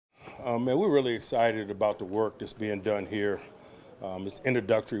Man, we're really excited about the work that's being done here. It's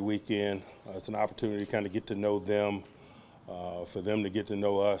introductory weekend. It's an opportunity to kind of get to know them, for them to get to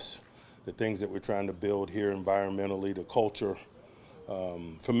know us, the things that we're trying to build here environmentally, the culture,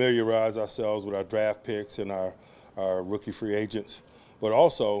 familiarize ourselves with our draft picks and our rookie free agents. But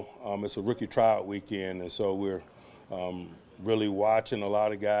also, it's a rookie tryout weekend, and so we're really watching a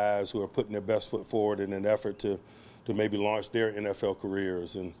lot of guys who are putting their best foot forward in an effort to maybe launch their NFL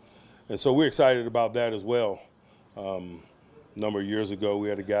careers. And so we're excited about that as well. A number of years ago, we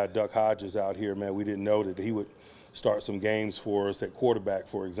had a guy, Duck Hodges, out here. Man, we didn't know that he would start some games for us at quarterback,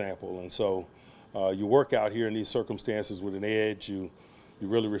 for example. And so you work out here in these circumstances with an edge. You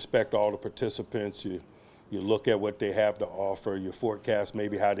really respect all the participants. You look at what they have to offer. You forecast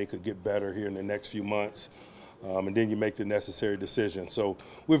maybe how they could get better here in the next few months. And then you make the necessary decision. So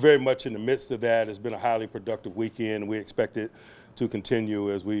we're very much in the midst of that. It's been a highly productive weekend. We expect it to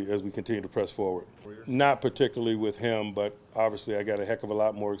continue as we continue to press forward. Not particularly with him, but obviously I got a heck of a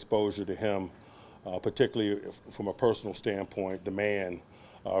lot more exposure to him, particularly from a personal standpoint, the man,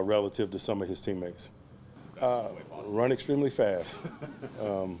 relative to some of his teammates. Run extremely fast.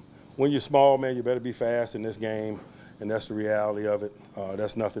 When you're small, man, you better be fast in this game. And that's the reality of it.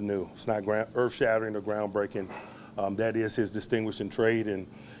 That's nothing new. It's not earth-shattering or groundbreaking. That is his distinguishing trait, and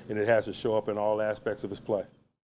it has to show up in all aspects of his play.